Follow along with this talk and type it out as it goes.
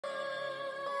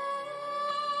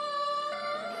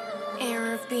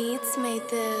ErrorBeats made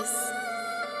this.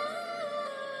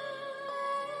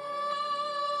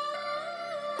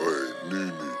 Hey,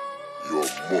 Nini, you're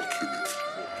mocking it.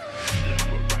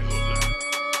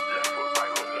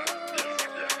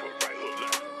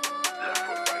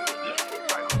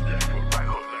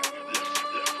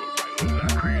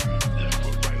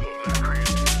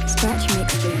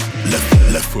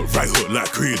 Left foot, right hook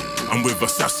like Creed. I'm with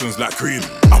assassins like Creed.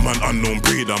 I'm an unknown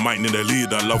breed, I might need a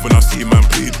lead. I love when I see man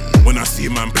bleed. When I see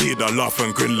man bleed, I laugh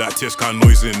and grin like tears can't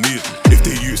noise in need. If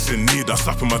they use in need, I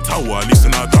slap in my tower, at least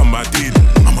then I done my deed.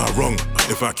 Am I wrong?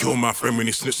 If I kill my friend when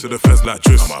he snitched to the feds like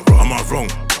Driss? Am I wrong?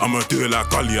 I'ma do it like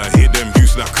Gully, I hate them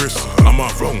use like Chris. Am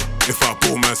I wrong? If I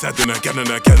pull man's head in again and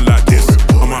again like this?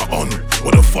 Am I on?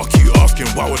 What the fuck you asking?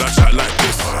 Why would I chat like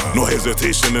this? No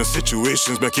hesitation in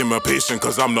situations, making me patient,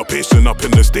 cause I'm not patient. Up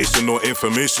in the station, no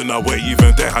information, I wait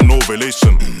even there, had no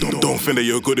relation. Don't think that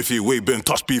you're good if you wait, been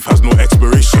touch beef has no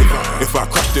expiration. If I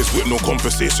crash this with no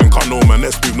conversation, can't know man,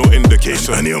 let's leave no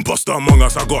indication. Any imposter among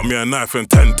us, I got me a knife and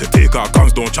 10 to take our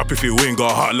guns. Don't chop if you ain't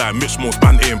got a heart like Mitch, most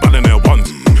man ain't banning their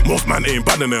ones. Most man ain't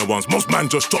banning their ones, most man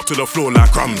just drop to the floor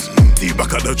like crumbs. Tea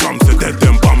back at the drums to dead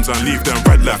them bums and leave them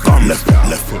red like gum. Left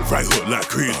foot, right hook like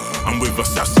Creed. I'm with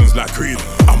assassins like Creed.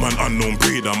 I'm an unknown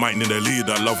breed, I might need a lead.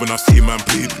 I love when I see man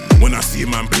bleed. When I see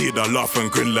man bleed, I laugh and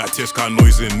grin like tears can't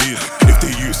noise in need. If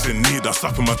they use in need, I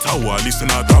slap in my tower, at least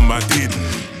then I done my deed.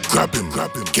 Grab him,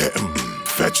 get him,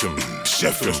 fetch him,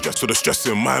 chef him. Stress for the stress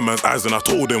in my man's eyes, and I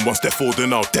told him once they're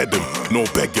folding, I'll dead him. No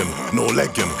begging, no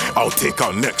legging, I'll take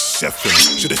out next, chef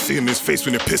him. Should've seen his face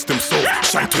when he pissed him so.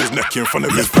 Shank to his neck in front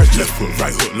of his friend. Left foot,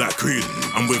 right hook like Creed.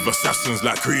 I'm with assassins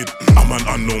like Creed. I'm an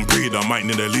unknown breed, I might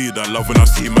need a lead. I love when I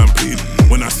see man bleed.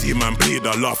 When I see man bleed,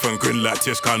 I laugh and grin like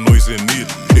tears can't noise in need.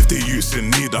 If they use in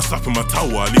need, I slap in my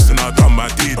tower, at least then I done my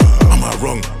deed. Am I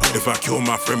wrong? If I kill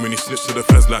my friend when he snitched to the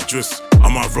feds like Driss?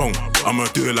 Am I wrong? I'ma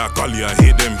do it like Gully, I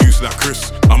hate them use like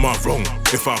Chris. Am I wrong?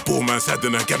 If I pull man's head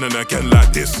in again and again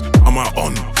like this? Am I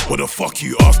on? What the fuck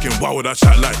you asking? Why would I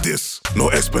chat like this? No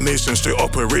explanation, straight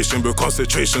operation, but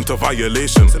concentration to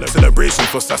violation. Celebration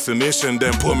for assassination,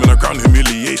 then put him in the ground,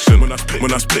 humiliation.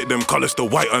 When I split them colours to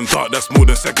white and dark, that's more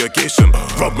than segregation.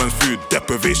 Rob man's food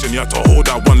deprivation, you had to hold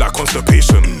that one like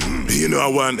constipation. You know I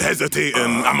weren't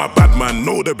hesitating, I'm a bad man,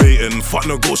 no debating. Fuck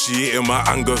negotiating, my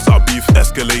anger's up, beef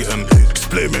escalating.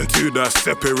 Split men to that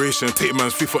separation, take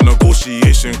man's free for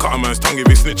negotiation. Cut a man's tongue if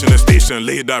he snitch in the station,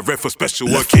 lay that red for special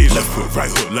occasion. Left foot, right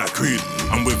hook like Creed.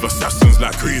 I'm with assassins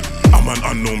like Creed. I'm an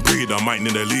unknown breed, I might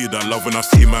need a lead. I love when I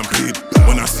see man bleed.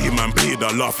 When I see man bleed,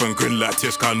 I laugh and grin like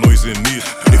tears can't noise in need.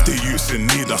 If they use in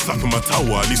need, I slap in my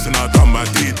tower, at least then I done my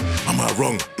deed. Am I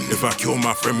wrong? If I kill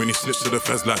my friend when he snitched to the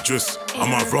feds like Driss?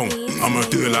 Am I wrong? I'ma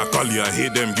do it like Gully, I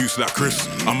hate them use like Chris.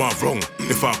 Am I wrong?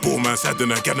 If I pull man's head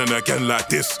in again and again like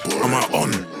this? Am I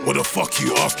on? What the fuck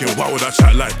you asking? Why would I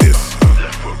chat like this?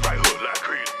 Left foot, right hook like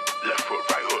Creed. Left foot,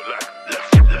 right hook like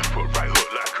left foot, right hook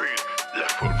like Creed.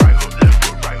 Left foot, right hook, left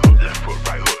foot, right hook, left foot,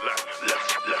 right hook like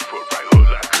left foot, right hook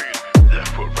like Creed.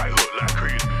 Left foot, right hook like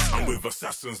Creed. I'm with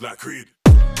assassins like Creed.